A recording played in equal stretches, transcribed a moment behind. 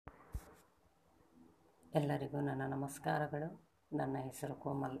ಎಲ್ಲರಿಗೂ ನನ್ನ ನಮಸ್ಕಾರಗಳು. ನನ್ನ ಹೆಸರು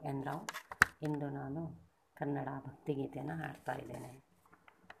ಕೋಮಲ್ ಎನ್ ರಾವ್. ಇಂದು ನಾನು ಕನ್ನಡ ಭಕ್ತಿಗೀತೆಯನ್ನು ಹಾಡ್ತಾ ಇದ್ದೇನೆ.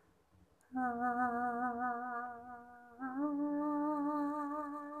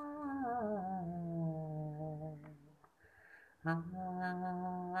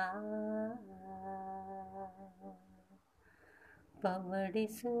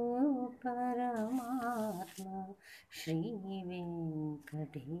 ಪವಡಿಸು ಪರಮಾತ್ಮ ಶ್ರೀ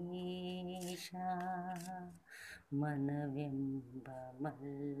ವೆಂಕಟೇಶ, ಮನವೆಂಬ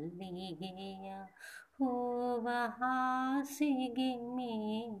ಮಲ್ಲಿಗೆಯ ಹೂವ ಹಾಸಿಗೆ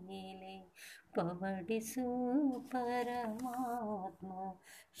ಮೇಲೆ ಪವಡಿಸು ಪರಮಾತ್ಮ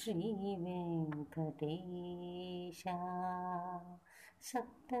ಶ್ರೀ ವೆಂಕಟೇಶ,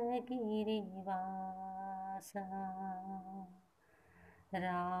 ಸಪ್ತಗಿರಿವಾಸ.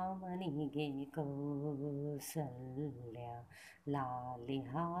 ರಾಮನಿಗೆ ಕೌಸಲ್ಯ ಲಾಲಿ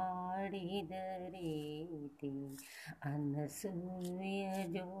ಹಾಡಿದ ರೀತಿ, ಅನಸೂಯ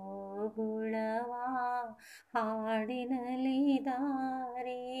ಜೋಗುಳವ ಹಾಡಿನಲಿದಾರೀತಿ.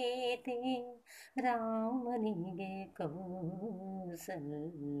 ರಾಮನಿಗೆ ಕೌಸಲ್ಯ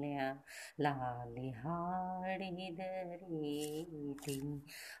ಲಾಲಿ ಹಾಡಿದ ರೀತಿ,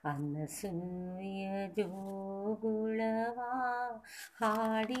 ಅನಸೂಯ ಜೋಗುಳವ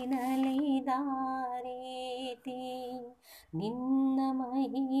ಹಾಡಿನಲಿದಾರೀತಿ. ನಿನ್ನ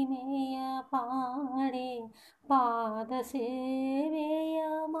ಮಹಿಮೆಯ ಪಾಡೆ ಪಾದ ಸೇವೆಯ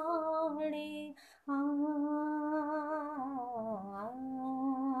ಮಾಡಿ,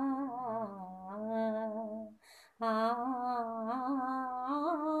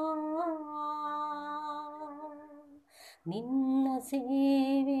 ನಿನ್ನ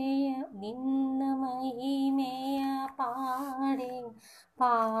ಸೇವೆಯ ನಿನ್ನ ಮಹಿಮೆಯ ಪಾಡೆ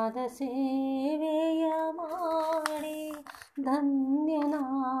ಪಾದ ಸೇವೆಯ ಮಾಡಿ,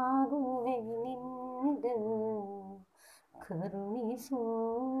 ಧನ್ಯನಾಗುವೆ ನಿಂದು ಕರುಣಿಸೋ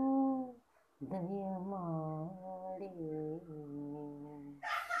ದಯಮಾಡಿ.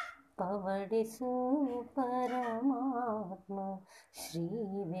 ಪವಡಿಸು ಪರಮಾತ್ಮ ಶ್ರೀ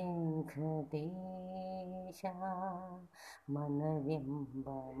ವೆಂಕಟೇಶ, ಮನವೆಂಬ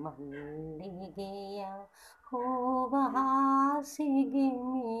ಮಲ್ಲಿಗೆಯ ಹೂವ ಹಾಸಿಗೆ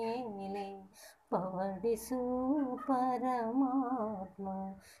ಮೇಲೆ ಪವಡಿಸು ಪರಮಾತ್ಮ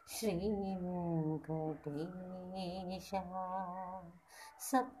ಶ್ರೀ ವೆಂಕಟೇಶ,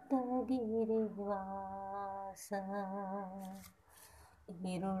 ಸಪ್ತಗಿರಿವಾಸ.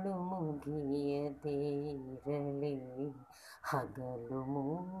 ഇരുಳು ಮುಗಿಯದಿರಲಿ, ಹಗಲು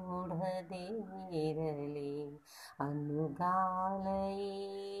ಮೂಡದಿರಲಿ, ಅನುಗಾಲ ಈ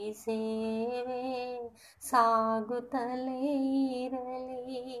ಸೇವೆ ಸಾಗುತ್ತಲೇ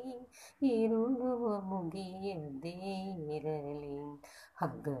ಇರಲಿ. ഇരുಳು ಮುಗಿಯದಿರಲಿ,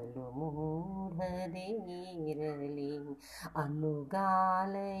 ಹಗಲು ಮೂಡದಿರಲಿ,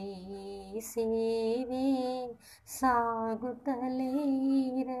 ಅನುಗಾಲ ಈ ಸೇವೆ ಸಾಗುತ್ತಲೇ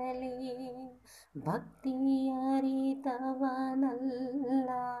ಇರಲಿ. ಭಕ್ತಿ ಅರಿತವನಲ್ಲ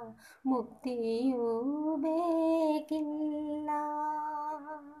ಮುಕ್ತಿಯೂ ಬೇಕಿಲ್ಲ,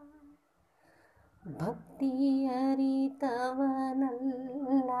 ಭಕ್ತಿ ಅರಿತವನಲ್ಲ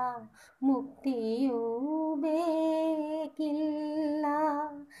ಮುಕ್ತಿಯೂ ಬೇಕಿಲ್ಲ.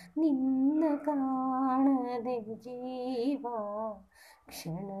 ನಿನ್ನ ಕಾಣದೆ ಜೀವ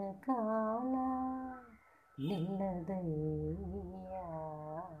ಕ್ಷಣಕಾಲ ನಿಲ್ಲದಯ್ಯ.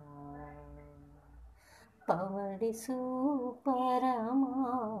 ಪವಡಿಸು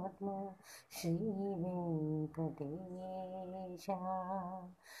ಪರಮಾತ್ಮ ಶ್ರೀ ವೆಂಕಟೇಶ,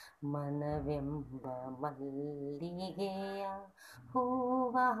 ಮನವೆಂಬ ಮಲ್ಲಿಗೆಯ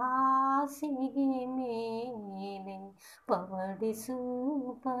ಹೂವ ಹಾಸಿಗೆ ಮೇಲೆ ಪವಡಿಸು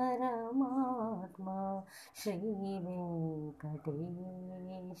ಪರಮಾತ್ಮ ಶ್ರೀ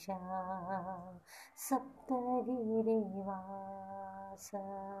ವೆಂಕಟೇಶ, ಸಪ್ತಗಿರಿವಾಸ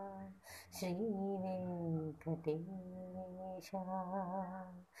ಶ್ರೀ ವೆಂಕಟೇಶ,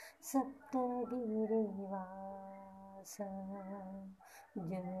 ಸಪ್ತಗಿರಿವಾಸ.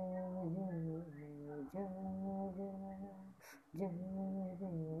 ಜಯ ಜಯ ಜಯ ಜಯ ಜಯ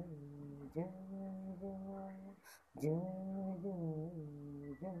ಜಯ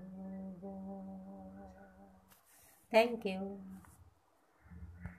ಜಯ ಜಯ. Thank you.